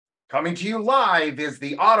Coming to you live is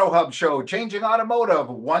the Auto Hub Show, changing automotive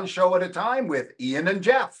one show at a time with Ian and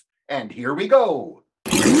Jeff. And here we go.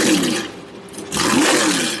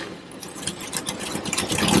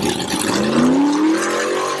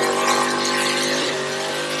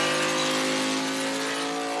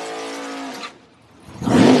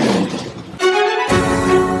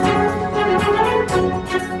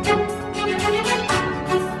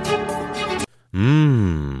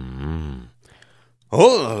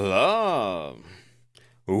 Oh la la.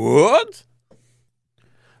 What?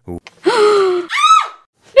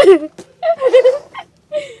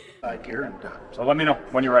 So let me know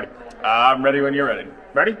when you're ready. I'm ready when you're ready.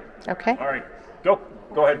 Ready? Okay. All right. Go.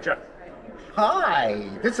 Go ahead, Jeff. Hi,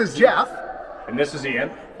 this is Jeff, And this is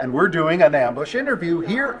Ian. and we're doing an ambush interview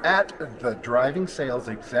here at the Driving Sales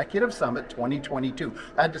Executive Summit 2022.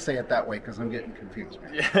 I had to say it that way because I'm getting confused.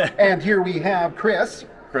 And here we have Chris.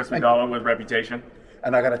 Chris McDonald with Reputation.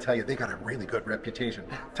 And I got to tell you, they got a really good reputation.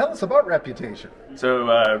 Tell us about Reputation. So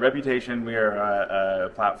Reputation, we are a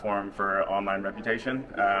platform for online reputation.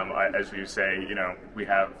 As you say, we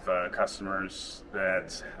have customers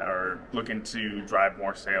that are looking to drive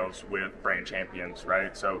more sales with brand champions,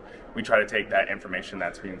 right? So we try to take that information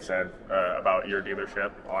that's being said about your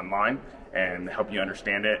dealership online and help you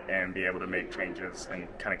understand it and be able to make changes and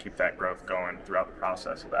kind of keep that growth going throughout the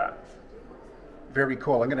process of that. Very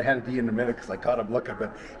cool. I'm going to hand it to you in a minute because I caught him looking.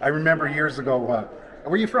 But I remember years ago, where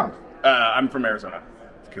are you from? I'm from Arizona.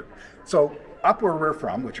 Cool. So up where we're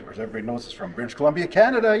from, which of course everybody knows is from British Columbia,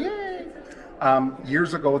 Canada, yay!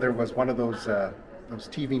 Years ago, there was one of those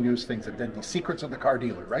TV news things that did the secrets of the car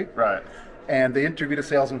dealer, right? Right. And they interviewed a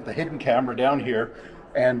salesman with the hidden camera down here.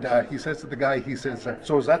 And he says to the guy, he says,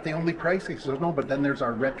 so is that the only price? He says, no, but then there's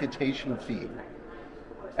our reputation fee.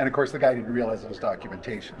 And of course, the guy didn't realize it was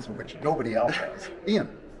documentation, so which nobody else has. Ian.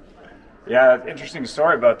 Yeah, interesting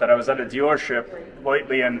story about that. I was at a dealership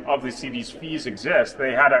lately, and obviously these fees exist.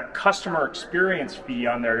 They had a customer experience fee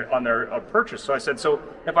on their purchase. So I said, so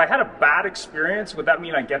if I had a bad experience, would that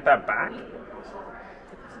mean I get that back?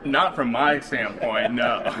 Not from my standpoint,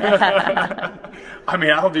 no. I mean,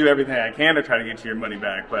 I'll do everything I can to try to get your money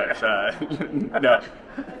back, but no.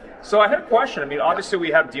 So I had a question. I mean, obviously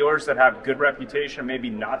we have dealers that have good reputation,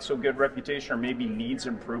 maybe not so good reputation, or maybe needs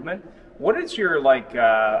improvement. What is your,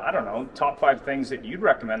 top 5 things that you'd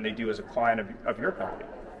recommend they do as a client of your company?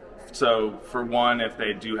 So for one, if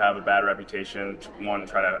they do have a bad reputation,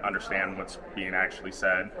 try to understand what's being actually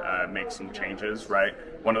said, make some changes, right?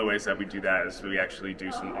 One of the ways that we do that is we actually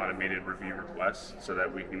do some automated review requests so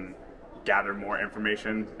that we can gather more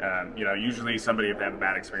information. Usually somebody, if they have a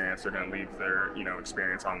bad experience, they're going to leave their,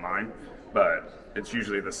 experience online, but it's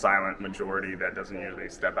usually the silent majority that doesn't usually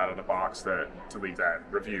step out of the box to leave that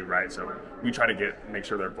review, right? So we try to make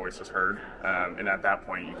sure their voice is heard, and at that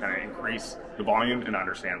point you kind of increase the volume and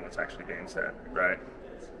understand what's actually being said, right?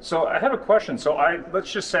 So I have a question. So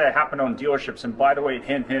let's just say I happen to own dealerships, and by the way,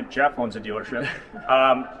 hint, Jeff owns a dealership.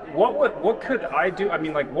 What could I do? I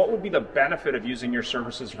mean, what would be the benefit of using your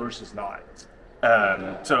services versus not?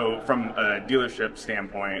 So from a dealership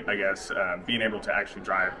standpoint, I guess being able to actually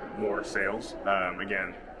drive more sales.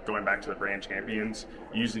 Again, going back to the brand champions,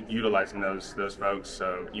 utilizing those folks.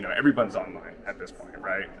 So everyone's online at this point,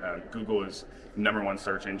 right? Google is #1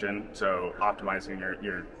 search engine, so optimizing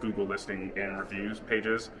your Google listing and reviews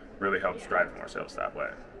pages really helps drive more sales that way.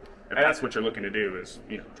 If that's what you're looking to do, is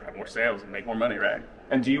drive more sales and make more money, right?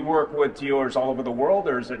 And do you work with dealers all over the world,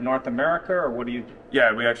 or is it North America, or what do you?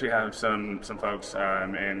 Yeah, we actually have some folks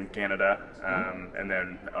in Canada, and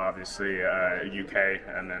then obviously UK,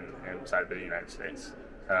 and then inside the United States.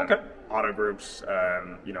 Okay. Auto groups,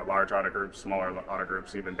 large auto groups, smaller auto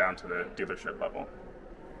groups, even down to the dealership level.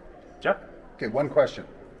 Jeff? Okay, one question.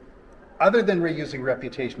 Other than reusing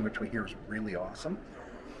reputation, which we hear is really awesome,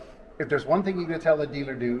 if there's one thing you can tell a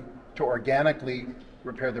dealer to organically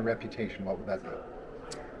repair their reputation, what would that be?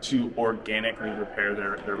 To organically repair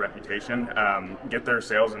their reputation, get their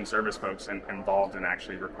sales and service folks involved in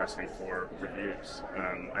actually requesting for reviews.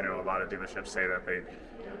 I know a lot of dealerships say that they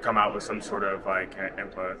come out with some sort of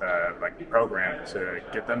program to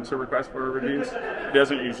get them to request for reviews. It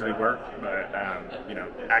doesn't usually work, but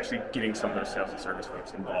actually getting some of those sales and service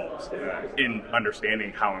folks involved in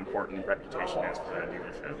understanding how important reputation is for that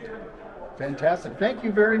dealership. Fantastic. Thank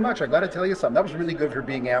you very much. I got to tell you something. That was really good for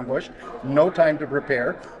being ambushed. No time to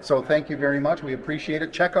prepare. So thank you very much. We appreciate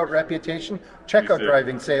it. Check out Reputation, check out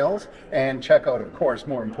Driving Sales, and check out, of course,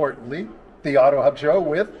 more importantly, the Auto Hub Show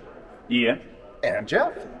with Ian and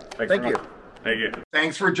Jeff. Thank you. Thank you.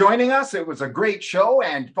 Thanks for joining us. It was a great show,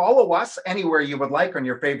 and follow us anywhere you would like on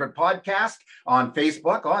your favorite podcast, on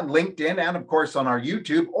Facebook, on LinkedIn, and of course on our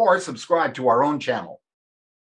YouTube, or subscribe to our own channel.